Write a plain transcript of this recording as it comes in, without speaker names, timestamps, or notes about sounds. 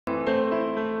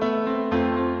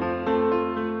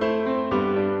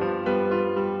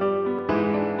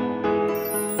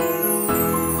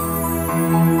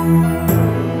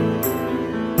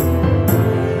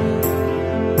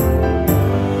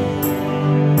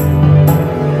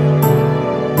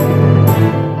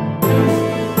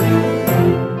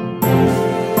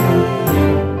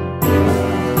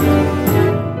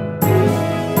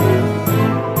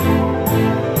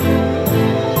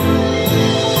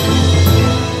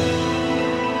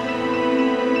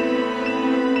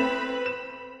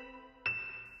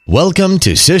Welcome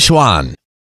to Sichuan.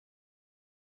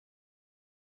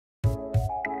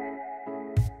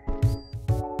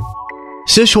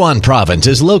 Sichuan province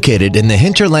is located in the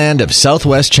hinterland of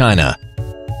southwest China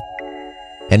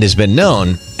and has been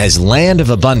known as Land of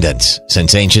Abundance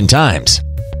since ancient times.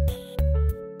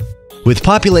 With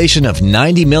population of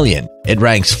 90 million, it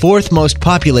ranks 4th most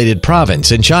populated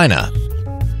province in China.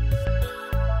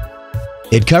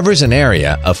 It covers an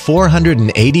area of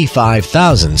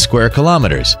 485,000 square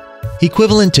kilometers,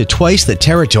 equivalent to twice the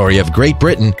territory of Great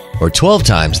Britain or 12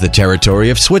 times the territory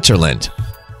of Switzerland.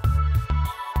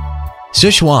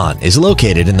 Sichuan is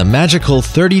located in the magical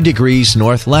 30 degrees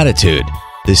north latitude,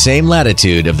 the same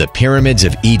latitude of the pyramids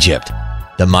of Egypt,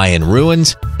 the Mayan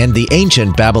ruins, and the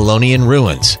ancient Babylonian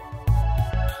ruins.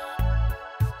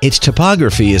 Its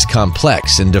topography is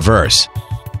complex and diverse.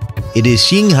 It is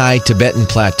Qinghai Tibetan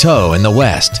Plateau in the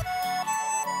west,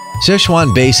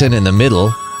 Sichuan Basin in the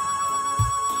middle,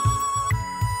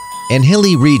 and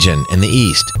hilly region in the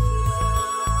east.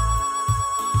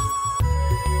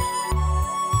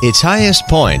 Its highest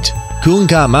point,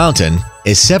 Kunga Mountain,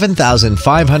 is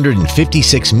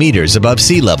 7,556 meters above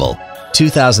sea level,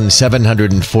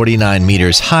 2,749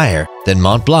 meters higher than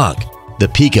Mont Blanc, the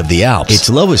peak of the Alps. Its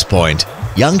lowest point,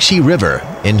 Yangtze River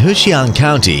in Hexiang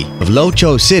County of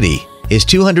Luozhou City, is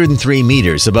 203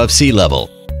 meters above sea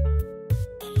level.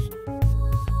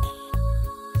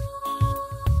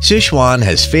 Sichuan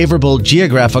has favorable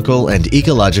geographical and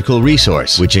ecological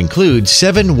resource, which includes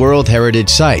 7 World Heritage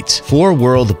Sites, 4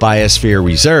 World Biosphere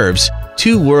Reserves,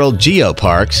 2 World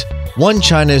Geoparks, 1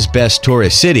 China's Best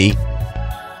Tourist City,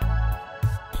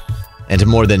 and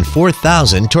more than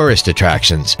 4,000 tourist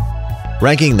attractions,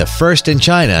 ranking the first in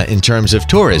China in terms of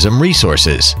tourism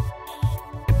resources.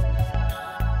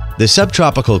 The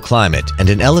subtropical climate and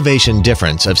an elevation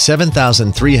difference of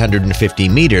 7,350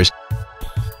 meters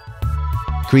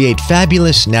create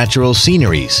fabulous natural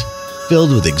sceneries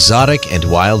filled with exotic and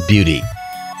wild beauty.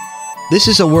 This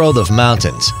is a world of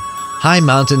mountains, high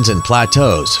mountains and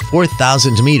plateaus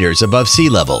 4,000 meters above sea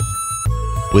level,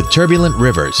 with turbulent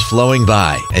rivers flowing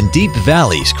by and deep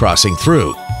valleys crossing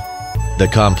through. The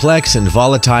complex and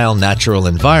volatile natural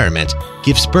environment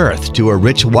gives birth to a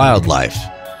rich wildlife.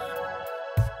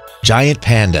 Giant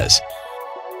pandas,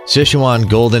 Sichuan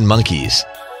golden monkeys,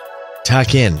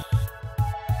 takin,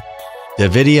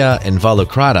 Davidia and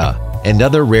volucrata, and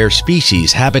other rare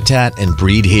species habitat and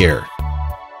breed here.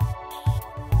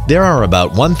 There are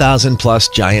about 1,000 plus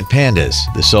giant pandas,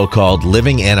 the so-called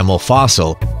living animal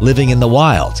fossil, living in the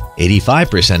wild,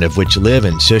 85% of which live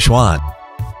in Sichuan.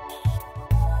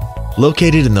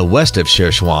 Located in the west of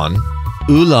Sichuan,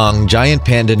 Oolong Giant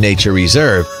Panda Nature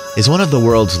Reserve is one of the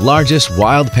world's largest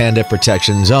wild panda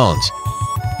protection zones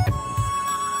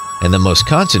and the most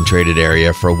concentrated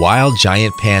area for wild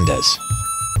giant pandas.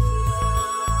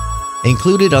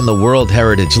 Included on the World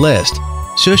Heritage List,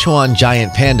 Sichuan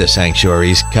giant panda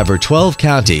sanctuaries cover 12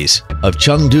 counties of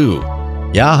Chengdu,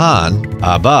 Yahan,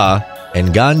 Aba, and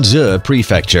Ganzhou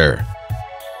Prefecture.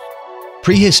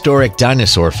 Prehistoric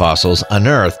dinosaur fossils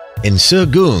unearthed in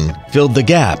Sichuan filled the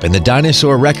gap in the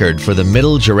dinosaur record for the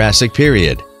Middle Jurassic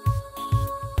period.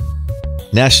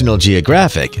 National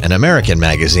Geographic, an American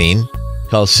magazine,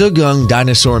 called Sichuan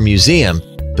Dinosaur Museum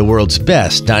the world's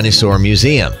best dinosaur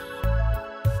museum.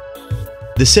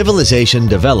 The civilization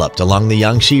developed along the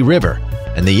Yangtze River,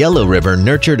 and the Yellow River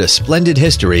nurtured a splendid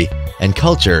history and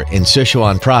culture in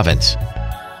Sichuan province.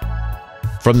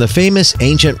 From the famous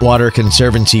Ancient Water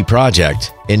Conservancy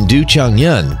project in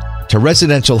Duchangyun to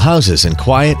residential houses in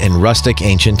quiet and rustic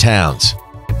ancient towns.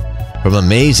 From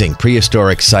amazing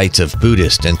prehistoric sites of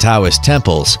Buddhist and Taoist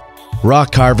temples,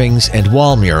 rock carvings, and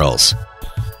wall murals.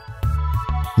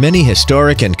 Many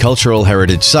historic and cultural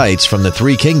heritage sites from the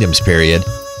Three Kingdoms period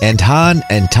and Han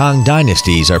and Tang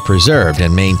dynasties are preserved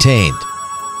and maintained.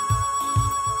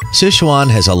 Sichuan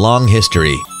has a long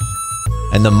history,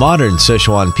 and the modern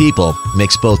Sichuan people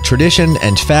mix both tradition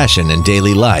and fashion in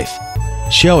daily life,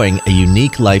 showing a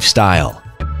unique lifestyle.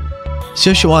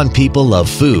 Sichuan people love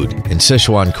food, and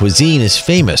Sichuan cuisine is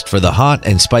famous for the hot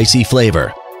and spicy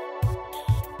flavor.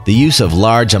 The use of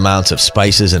large amounts of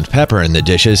spices and pepper in the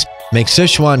dishes makes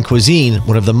Sichuan cuisine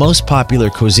one of the most popular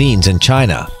cuisines in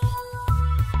China.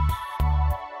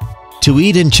 To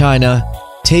eat in China,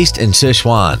 taste in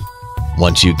Sichuan.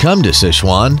 Once you come to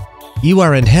Sichuan, you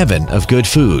are in heaven of good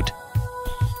food.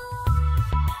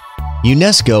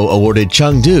 UNESCO awarded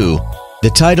Chengdu the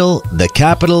title The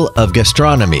Capital of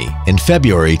Gastronomy in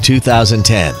February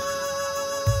 2010.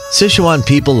 Sichuan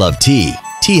people love tea.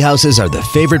 Tea houses are the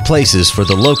favorite places for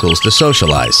the locals to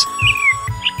socialize.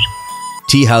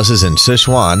 Tea houses in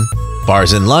Sichuan,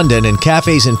 bars in London, and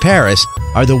cafes in Paris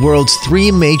are the world's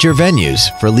 3 major venues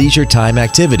for leisure time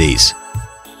activities.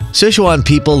 Sichuan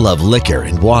people love liquor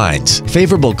and wines.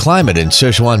 Favorable climate in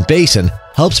Sichuan Basin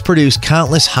helps produce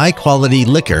countless high-quality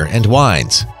liquor and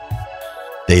wines.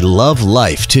 They love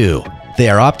life too. They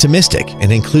are optimistic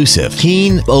and inclusive,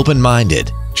 keen,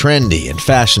 open-minded, trendy and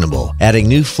fashionable, adding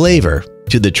new flavor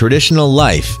to the traditional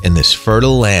life in this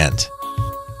fertile land.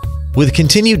 With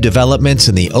continued developments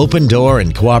in the open door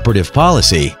and cooperative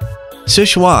policy,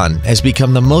 Sichuan has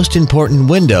become the most important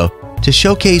window to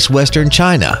showcase Western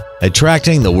China,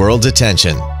 attracting the world's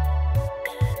attention.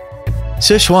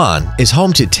 Sichuan is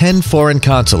home to 10 foreign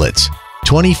consulates,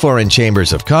 20 foreign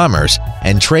chambers of commerce,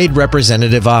 and trade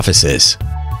representative offices.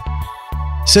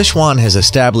 Sichuan has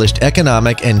established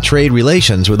economic and trade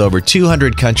relations with over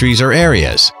 200 countries or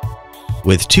areas,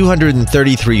 with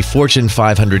 233 Fortune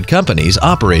 500 companies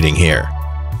operating here.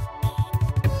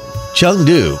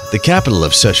 Chengdu, the capital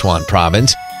of Sichuan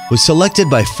province, was selected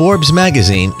by Forbes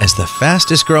magazine as the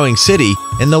fastest-growing city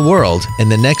in the world in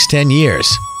the next 10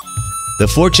 years. The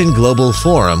Fortune Global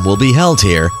Forum will be held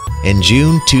here in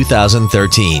June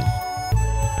 2013.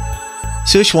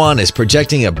 Sichuan is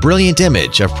projecting a brilliant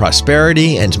image of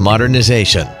prosperity and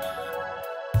modernization.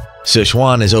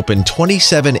 Sichuan has opened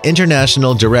 27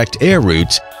 international direct air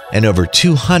routes and over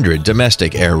 200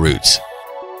 domestic air routes.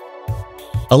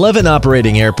 11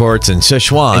 operating airports in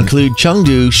Sichuan include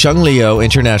Chengdu Shengliu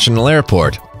International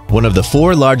Airport, one of the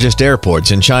 4 largest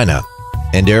airports in China,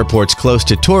 and airports close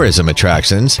to tourism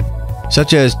attractions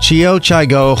such as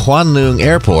Qiuqiaigou Huanlong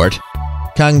Airport,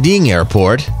 Kangding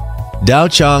Airport,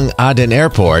 Daocheng Aden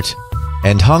Airport,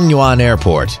 and Hongyuan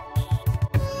Airport.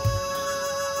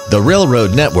 The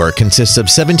railroad network consists of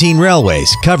 17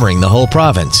 railways covering the whole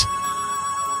province.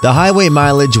 The highway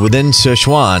mileage within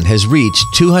Sichuan has reached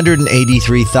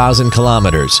 283,000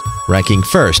 kilometers, ranking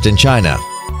first in China.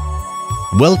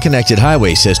 Well-connected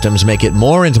highway systems make it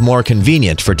more and more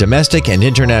convenient for domestic and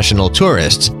international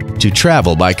tourists to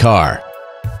travel by car.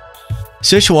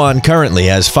 Sichuan currently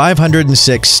has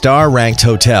 506 star-ranked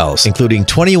hotels, including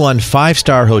 21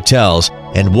 5-star hotels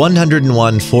and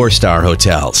 101 4-star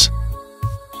hotels.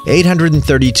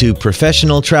 832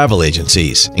 professional travel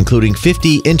agencies, including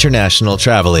 50 international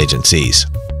travel agencies.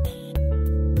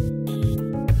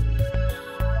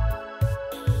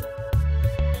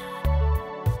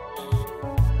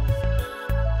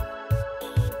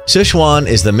 Sichuan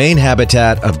is the main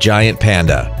habitat of giant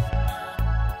panda.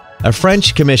 A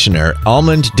French commissioner,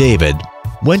 Almond David,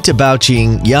 went to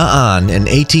Baoqing, Ya'an in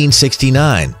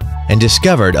 1869 and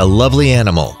discovered a lovely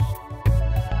animal.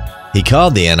 He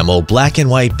called the animal Black and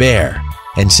White Bear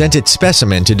and sent its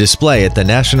specimen to display at the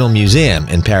National Museum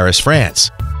in Paris,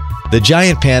 France. The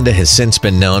giant panda has since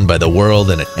been known by the world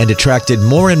and attracted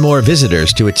more and more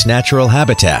visitors to its natural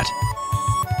habitat.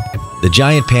 The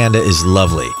giant panda is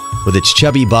lovely, with its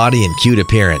chubby body and cute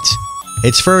appearance.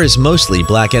 Its fur is mostly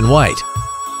black and white.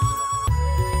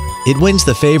 It wins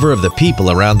the favor of the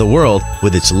people around the world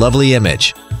with its lovely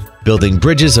image, building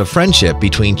bridges of friendship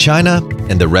between China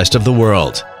and the rest of the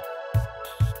world.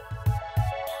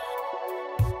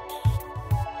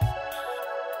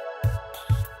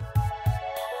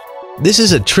 This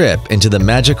is a trip into the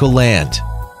magical land.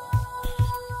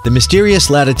 The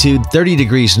mysterious latitude 30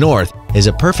 degrees north is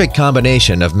a perfect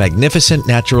combination of magnificent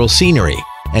natural scenery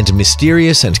and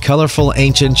mysterious and colorful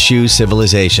ancient Shu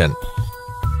civilization.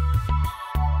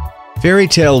 Fairy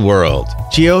Tale World,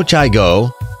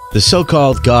 Qiuqiaigou, the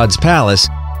so-called God's Palace,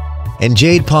 and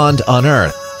Jade Pond on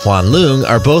Earth, Huanlong,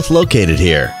 are both located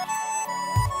here.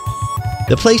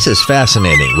 The place is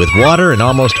fascinating, with water in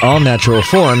almost all natural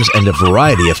forms and a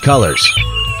variety of colors.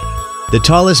 The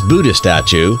tallest Buddha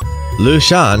statue,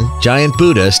 Lushan, Giant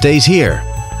Buddha, stays here.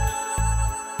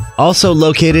 Also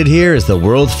located here is the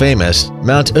world-famous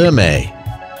Mount Emei,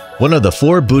 one of the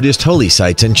 4 Buddhist holy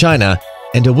sites in China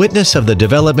and a witness of the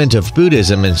development of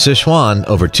Buddhism in Sichuan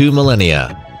over 2 millennia.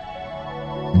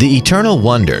 The eternal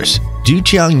wonders,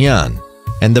 Duqiangyan,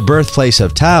 and the birthplace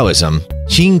of Taoism,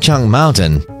 Xinjiang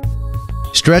Mountain,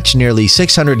 stretch nearly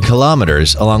 600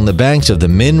 kilometers along the banks of the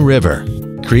Min River,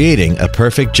 creating a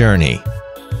perfect journey.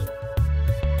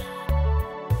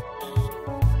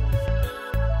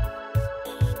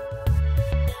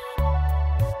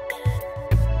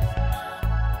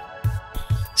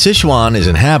 Sichuan is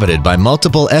inhabited by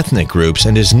multiple ethnic groups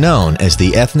and is known as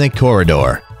the Ethnic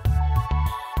Corridor.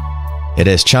 It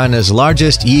has China's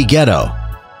largest Yi Ghetto,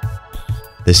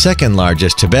 the second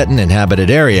largest Tibetan inhabited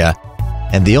area,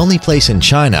 and the only place in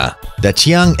China that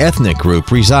Qiang ethnic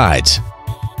group resides.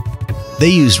 They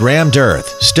use rammed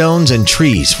earth, stones, and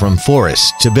trees from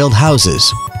forests to build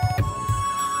houses.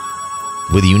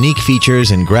 with unique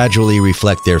features and gradually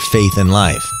reflect their faith in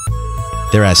life.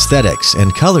 Their aesthetics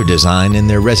and color design in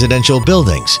their residential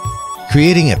buildings,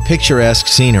 creating a picturesque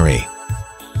scenery.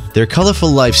 Their colorful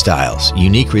lifestyles,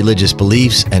 unique religious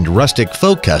beliefs, and rustic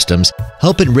folk customs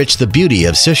help enrich the beauty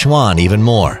of Sichuan even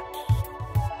more.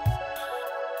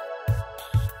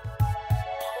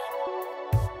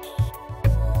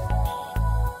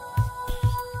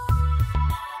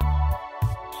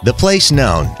 The place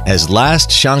known as Last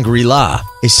Shangri-La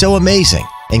is so amazing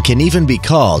and can even be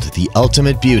called the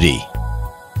ultimate beauty.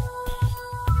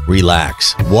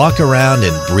 Relax, walk around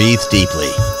and breathe deeply.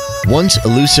 Once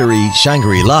illusory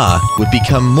Shangri-La would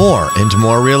become more and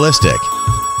more realistic.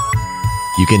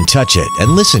 You can touch it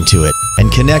and listen to it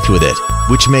and connect with it,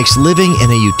 which makes living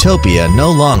in a utopia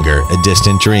no longer a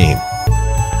distant dream.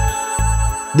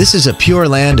 This is a pure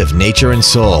land of nature and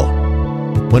soul.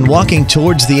 When walking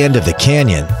towards the end of the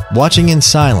canyon, watching in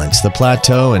silence the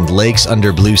plateau and lakes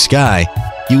under blue sky,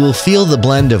 you will feel the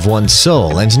blend of one's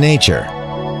soul and nature.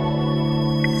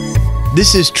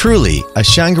 This is truly a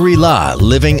Shangri-La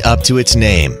living up to its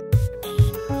name.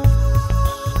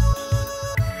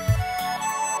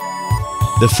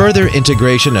 The further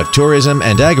integration of tourism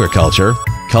and agriculture,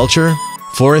 culture,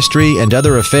 forestry, and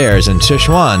other affairs in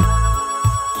Sichuan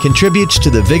contributes to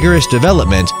the vigorous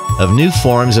development of new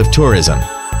forms of tourism,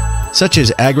 such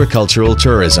as agricultural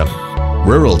tourism,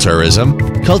 rural tourism,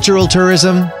 cultural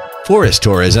tourism, forest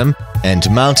tourism, and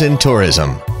mountain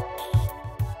tourism.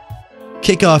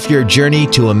 Kick off your journey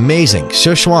to amazing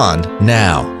Sichuan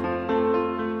now.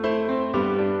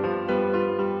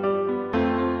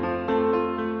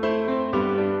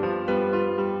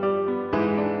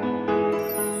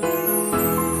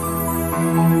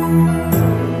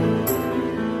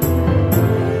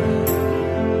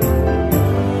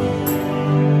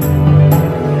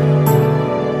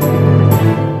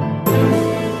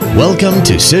 Welcome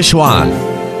to Sichuan.